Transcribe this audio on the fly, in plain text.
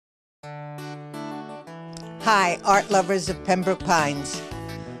Hi, art lovers of Pembroke Pines.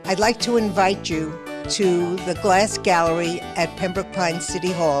 I'd like to invite you to the Glass Gallery at Pembroke Pines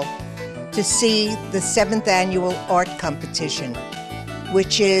City Hall to see the 7th Annual Art Competition,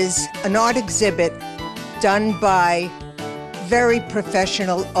 which is an art exhibit done by very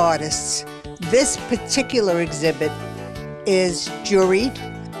professional artists. This particular exhibit is juried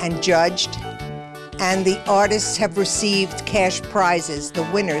and judged, and the artists have received cash prizes. The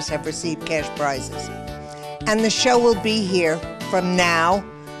winners have received cash prizes. And the show will be here from now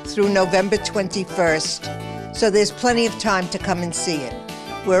through November 21st, so there's plenty of time to come and see it.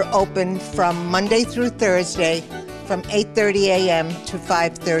 We're open from Monday through Thursday from 8:30 a.m. to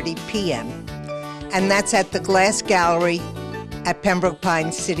 5:30 p.m. And that's at the Glass Gallery at Pembroke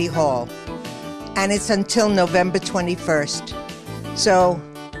Pines City Hall. And it's until November 21st. So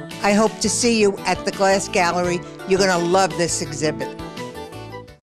I hope to see you at the Glass Gallery. You're going to love this exhibit.